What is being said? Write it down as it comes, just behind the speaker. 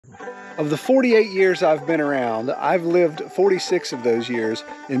Of the 48 years I've been around, I've lived 46 of those years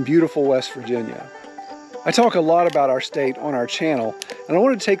in beautiful West Virginia. I talk a lot about our state on our channel, and I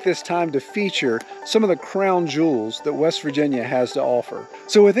want to take this time to feature some of the crown jewels that West Virginia has to offer.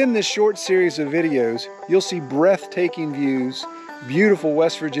 So within this short series of videos, you'll see breathtaking views, beautiful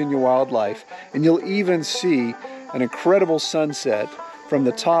West Virginia wildlife, and you'll even see an incredible sunset from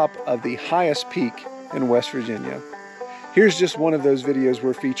the top of the highest peak in West Virginia. Here's just one of those videos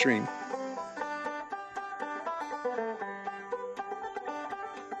we're featuring.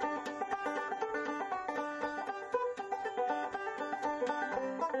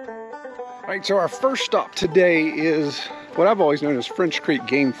 All right, so our first stop today is what I've always known as French Creek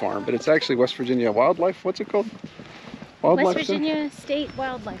Game Farm, but it's actually West Virginia Wildlife. What's it called? Wildlife West Virginia Center? State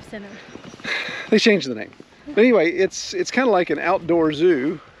Wildlife Center. They changed the name. But anyway, it's kind of like an outdoor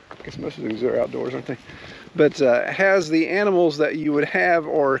zoo. I guess most zoos are outdoors, aren't they? But has the animals that you would have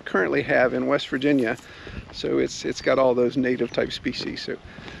or currently have in West Virginia. So it's got all those native type species. So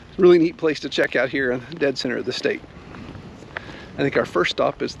it's a really neat place to check out here in the dead center of the state. I think our first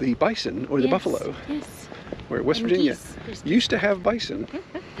stop is the bison or the buffalo. Yes. Where West Virginia used to have bison.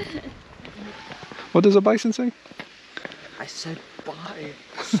 What does a bison say? I said bye,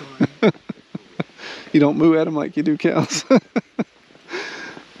 son. You don't moo at them like you do cows.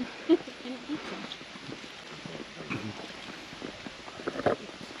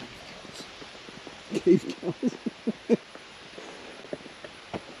 Cave cows.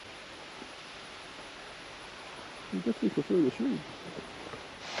 I definitely prefer the shrew.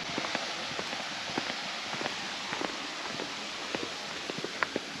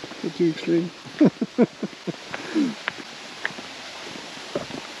 Is it too extreme?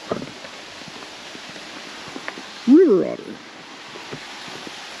 River otter.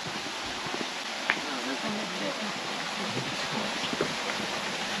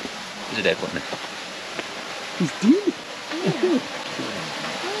 He's a dead one. He's dead? Yeah.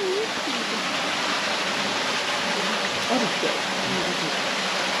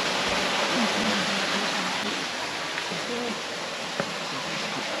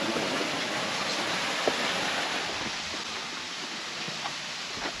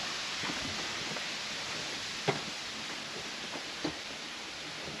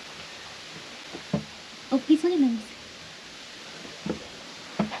 Oh, he's on him.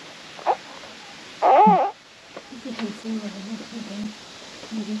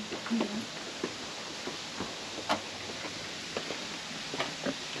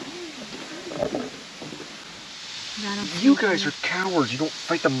 You guys are cowards. You don't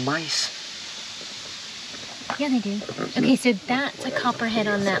fight the mice. Yeah, they do. Okay, so that's a copperhead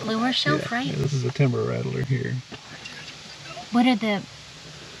on that lower shelf, right? Yeah, this is a timber rattler here. What are the...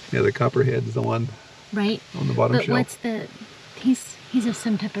 Yeah, the copperhead's the one on the bottom shelf. But what's the... He's of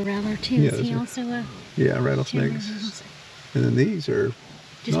some type of rattler too. Yeah, is he also a... Yeah, rattlesnakes. And then these are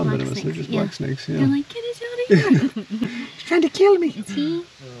just non-venomous. They're just black snakes. Yeah. They're like, get us out of here. He's trying to kill me. Is he?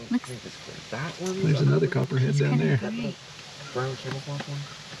 Looks... That one? There's another copperhead down there. Brown camouflage one?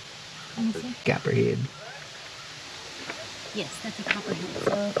 Let me see. Copperhead. Yes, that's a copperhead.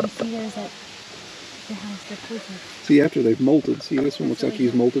 So if you see those at the house, they're poisoned. See, after they've molted, see this one looks like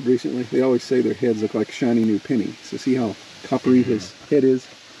he's molted recently. They always say their heads look like a shiny new penny. So see how coppery his head is?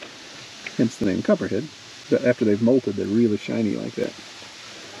 Hence the name copperhead. But after they've molted, they're really shiny like that.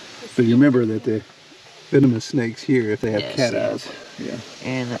 But you remember that the venomous snakes here, if they have cat eyes. Yeah.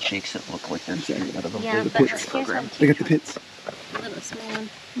 And that makes it look like they're straight out of Yeah, the but pits. They got the pits. A little small one.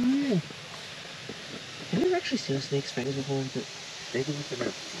 Mm. Have you ever actually seen a snake's fangs before? They look like they're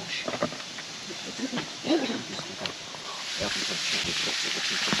flush.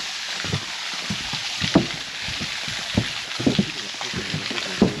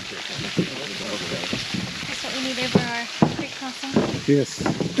 That's what we need over our creek crossing. Yes,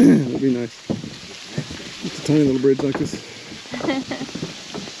 that'd be nice. Just a tiny little bridge like this.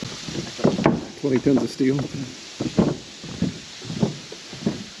 20 tons of steel.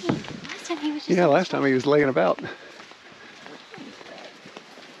 Yeah, last time he was laying about.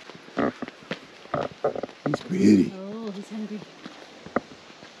 He's pretty. Oh, he's hungry.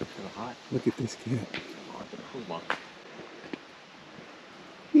 Look at this cat.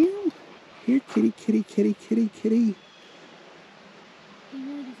 Meow. Here, kitty, kitty, kitty, kitty, kitty.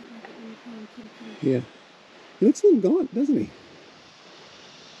 Yeah. He looks a little gaunt, doesn't he?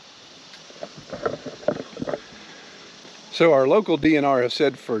 So our local DNR has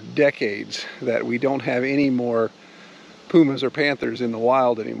said for decades that we don't have any more pumas or panthers in the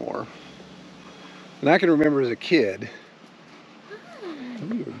wild anymore. And I can remember as a kid.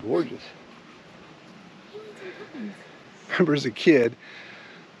 Oh, you're gorgeous. I remember as a kid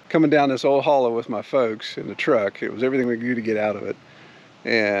coming down this old hollow with my folks in the truck. It was everything we could do to get out of it.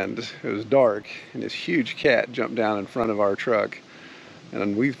 And it was dark, and this huge cat jumped down in front of our truck.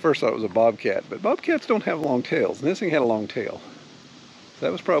 And we first thought it was a bobcat, but bobcats don't have long tails, and this thing had a long tail. So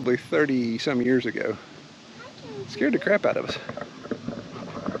that was probably 30 some years ago. Scared the crap out of us.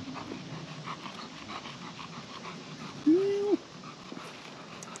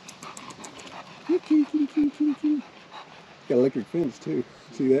 Kitty, kitty, kitty, kitty, kitty. Got electric fence too.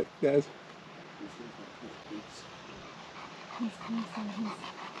 See that, guys?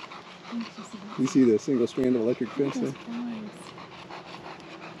 You see the single strand of electric fence there?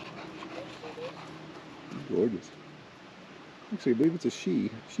 Gorgeous. Actually, I believe it's a she.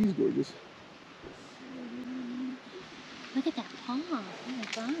 She's gorgeous. Look at that paw. Oh my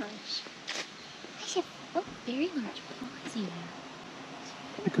gosh. I have very large paws here.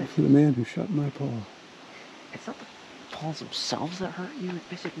 Look up for the man who shot my paw. It's not the paws themselves that hurt you. It's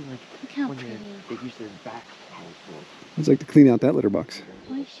basically like Look how when pretty. they use their back paws for. I'd like to clean out that litter box.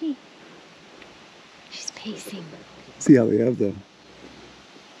 Why is she? She's pacing. See how they have the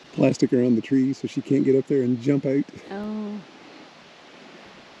plastic around the tree so she can't get up there and jump out? Oh.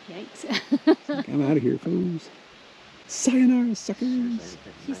 Yikes. Like, I'm out of here, fools. Sayonara, suckers.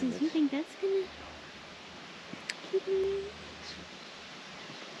 She says, you think that's gonna keep me?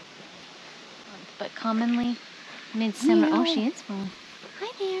 But commonly, midsummer. Oh, she is full.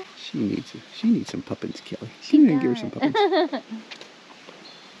 Hi there. She needs some puppins, Kelly. She Come here and give her does. some puppins.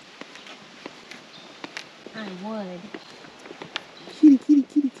 I would. Kitty, kitty,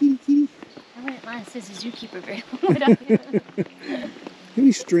 kitty, kitty, kitty. I wouldn't last as a zookeeper very long, would I? Have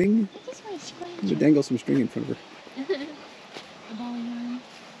any string? I just want to scratch I'm gonna her. dangle some string in front of her. A ball of yarn.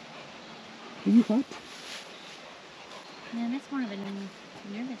 Are you hot? No, that's more of a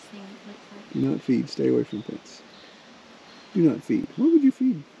nervous thing, it looks like. Do not feed. Stay away from pets. Do not feed. What would you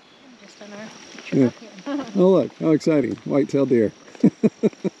feed? Just on our Yeah. trip up here. Oh look, how exciting. White-tailed deer.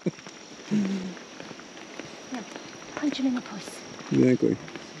 Yeah, punch him in the puss. Exactly.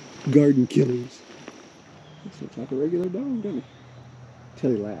 Garden killers. This looks like a regular dog, doesn't it?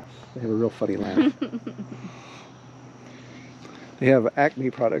 Till he laughs. They have a real funny laugh. They have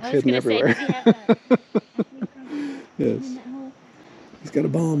acne products I was hidden gonna say, everywhere. does he have that acne problem Yes. in that hole? He's got a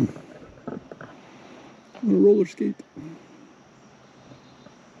bomb. On a roller skate.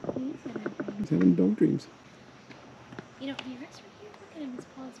 He's having dog dreams. You know, he rests right here. Look at him, his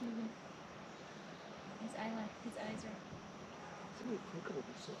paws moving. His eyes are.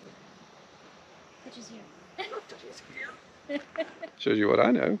 Touches here. Shows you what I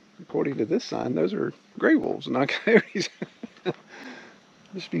know. According to this sign, those are gray wolves, not coyotes.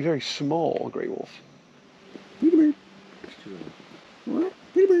 This would be very small gray wolf. Pretty bird. What?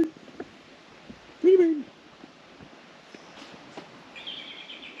 Pretty bird. Pretty bird.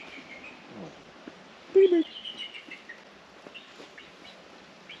 Pretty bird.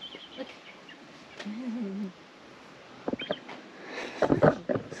 Look.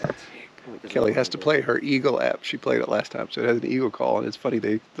 Kelly has to play her eagle app. She played it last time, so it has an eagle call, and it's funny.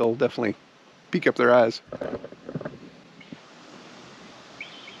 They'll definitely peek up their eyes.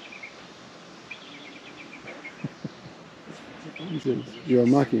 He says, "You're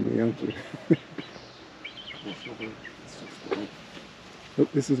mocking me, aren't you?" Oh,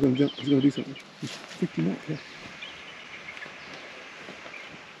 this is going to jump. He's going to do something. He's freaking out. Yeah.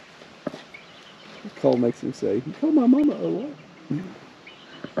 The call makes him say, "You called my mama or what?"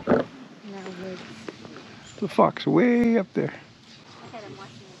 No, wood. The fox way up there. Look at him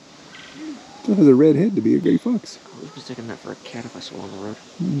watching it. It has a red head to be a gray fox. I was mistaking that for a cat if I saw on the road.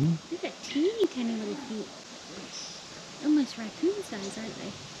 Mm-hmm. Look at teeny tiny little feet. Almost raccoon size, aren't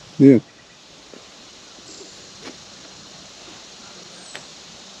they? Yeah.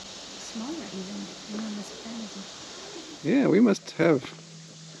 Smaller even. They're almost fancy. Yeah, we must have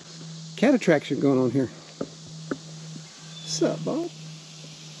cat attraction going on here. What's up, Bob?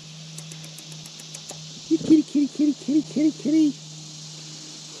 Kitty, kitty, kitty, kitty, kitty, kitty.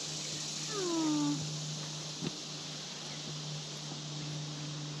 Aww.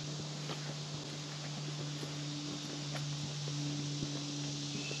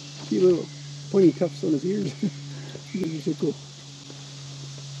 Cute little pointy cuffs on his ears. These are so cool.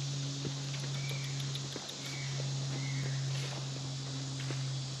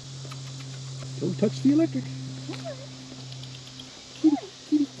 Don't touch the electric. Kitty,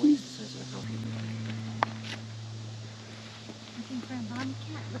 kitty, kitty. Looking for a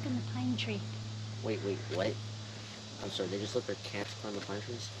bobcat? Look in the pine tree. Wait, what? I'm sorry, they just let their cats climb the pine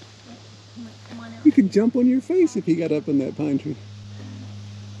trees? Come on out. You could jump on your face if he got up in that pine tree.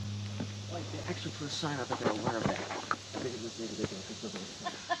 Like, they actually put a sign up that they're aware of that. Maybe they can fix it.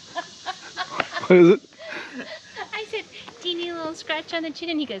 What is it? I said, teeny little scratch on the chin,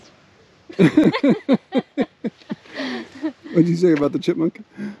 and he goes. What'd you say about the chipmunk?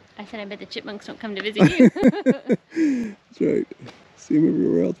 I said, I bet the chipmunks don't come to visit you. That's right. See him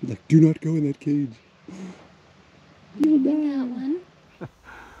everywhere else. We're like, do not go in that cage. You'll die. That one.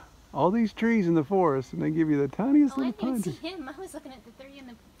 All these trees in the forest, and they give you the tiniest Oh, I little didn't pine see tree. him. I was looking at the three in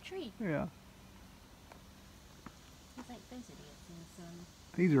the tree. Yeah. He's like, those idiots in the sun.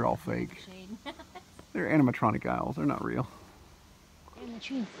 These are all fake. Shade. They're animatronic owls. They're not real. They're in the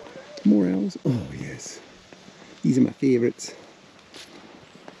trees. More owls? Oh, yes. These are my favorites.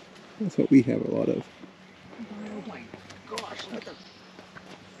 That's what we have a lot of. Oh my gosh, look at them.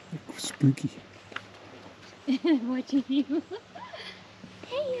 Spooky. Watching you.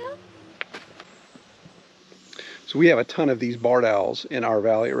 Hey, yo. So we have a ton of these barred owls in our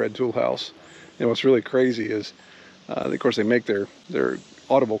valley at Red Tool House. And what's really crazy is, of course, they make their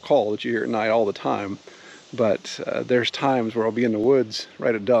audible call that you hear at night all the time. But there's times where I'll be in the woods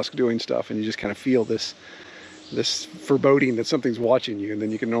right at dusk doing stuff, and you just kind of feel this foreboding that something's watching you, and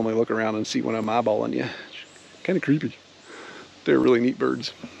then you can normally look around and see one of them eyeballing you. It's kind of creepy. They're really neat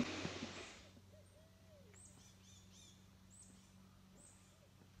birds.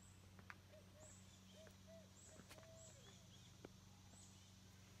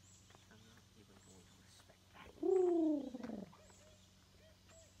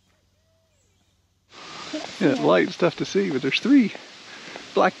 Yeah, it's light and stuff to see, but there's 3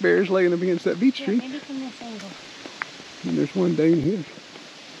 black bears laying up against that beech Yeah, tree. maybe from this angle. And there's one down here.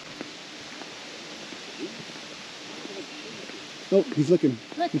 Oh, he's looking.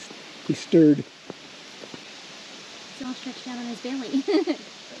 Look. He's stirred. He's all stretched out on his belly. That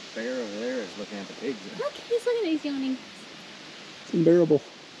bear over there is looking at the pigs. Look, he's looking at, he's yawning. It's unbearable.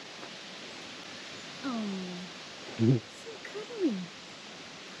 Oh, Mhm. so cuddly.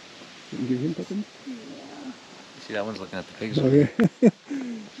 You can give him something? Yeah. You see that one's looking at the pigs. Oh, yeah.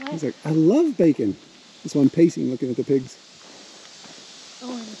 What? He's like, I love bacon. This one pacing, looking at the pigs.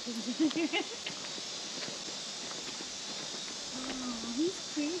 Oh, and the pigs in here. Oh, he's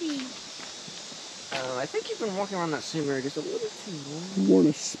pretty. I think you've been walking around that same area just a little too long. Worn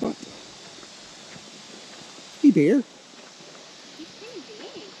a spot. Hey, bear. He's pretty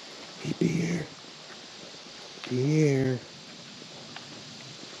big. Hey, bear. Bear.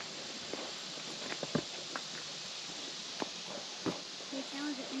 Wait, how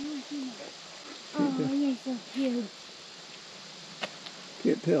is it male or female? Oh, you're so cute.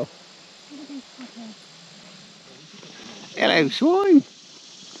 Can't tell. Look at those puppies. Hello, swine.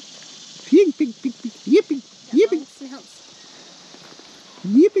 Pig, pig, pig, pig. Yipping, yipping,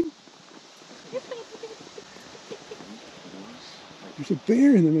 yipping. There's a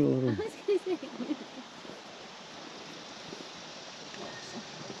bear in the middle of them.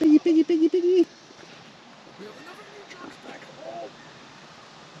 Piggy, piggy, piggy, piggy.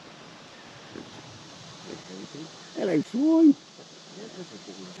 Hello, swine.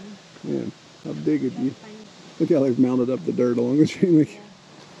 Man, how big is you? Look how they've mounted up the dirt along the chain link.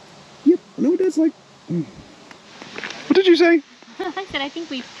 Yep, I know what that's like. What did you say? I said, I think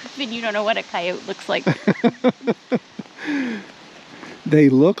we've proven you don't know what a coyote looks like. They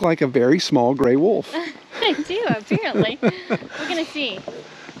look like a very small gray wolf. They do, apparently. We're going to see.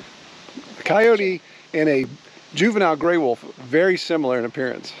 A coyote and a juvenile gray wolf, very similar in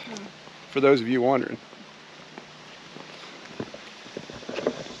appearance, for those of you wondering.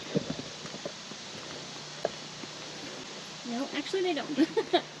 No, actually they don't.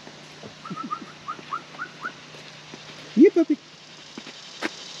 Yeah, puppy.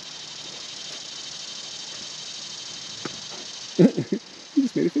 You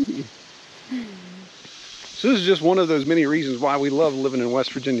just made a face at you. So this is just one of those many reasons why we love living in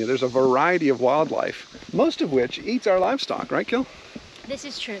West Virginia. There's a variety of wildlife, most of which eats our livestock, right, Kel? This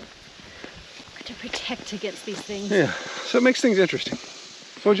is true. Got to protect against these things. Yeah, so it makes things interesting.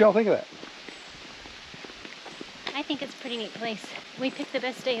 So what'd y'all think of that? I think it's a pretty neat place. We picked the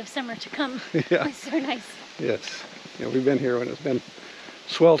best day of summer to come. Yeah. It's so nice. Yes. You know, we've been here when it's been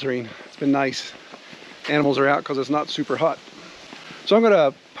sweltering. It's been nice. Animals are out because it's not super hot. So I'm going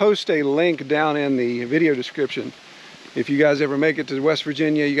to post a link down in the video description. If you guys ever make it to West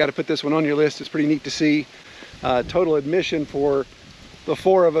Virginia, you got to put this one on your list. It's pretty neat to see. Total admission for the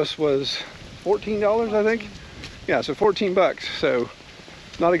 4 of us was $14, I think. Yeah, so 14 bucks. So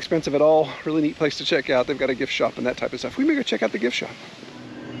not expensive at all. Really neat place to check out. They've got a gift shop and that type of stuff. We may go check out the gift shop.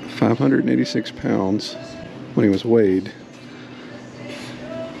 586 pounds when he was weighed.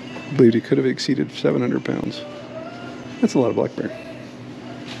 I believed he could have exceeded 700 pounds. That's a lot of black bear.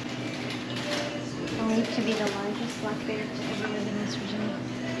 Believed to be the largest black bear to ever live in West Virginia.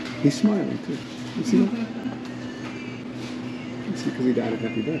 He's smiling too. You see that? It's because he died a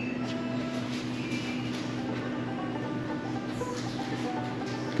happy death.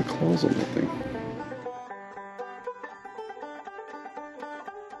 The claws on that thing.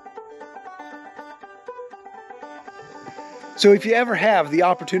 So if you ever have the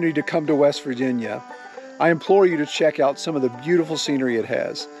opportunity to come to West Virginia, I implore you to check out some of the beautiful scenery it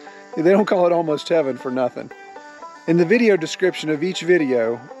has. They don't call it almost heaven for nothing. In the video description of each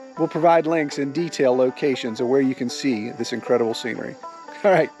video, we'll provide links and detailed locations of where you can see this incredible scenery.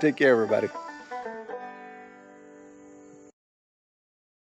 All right, take care, everybody.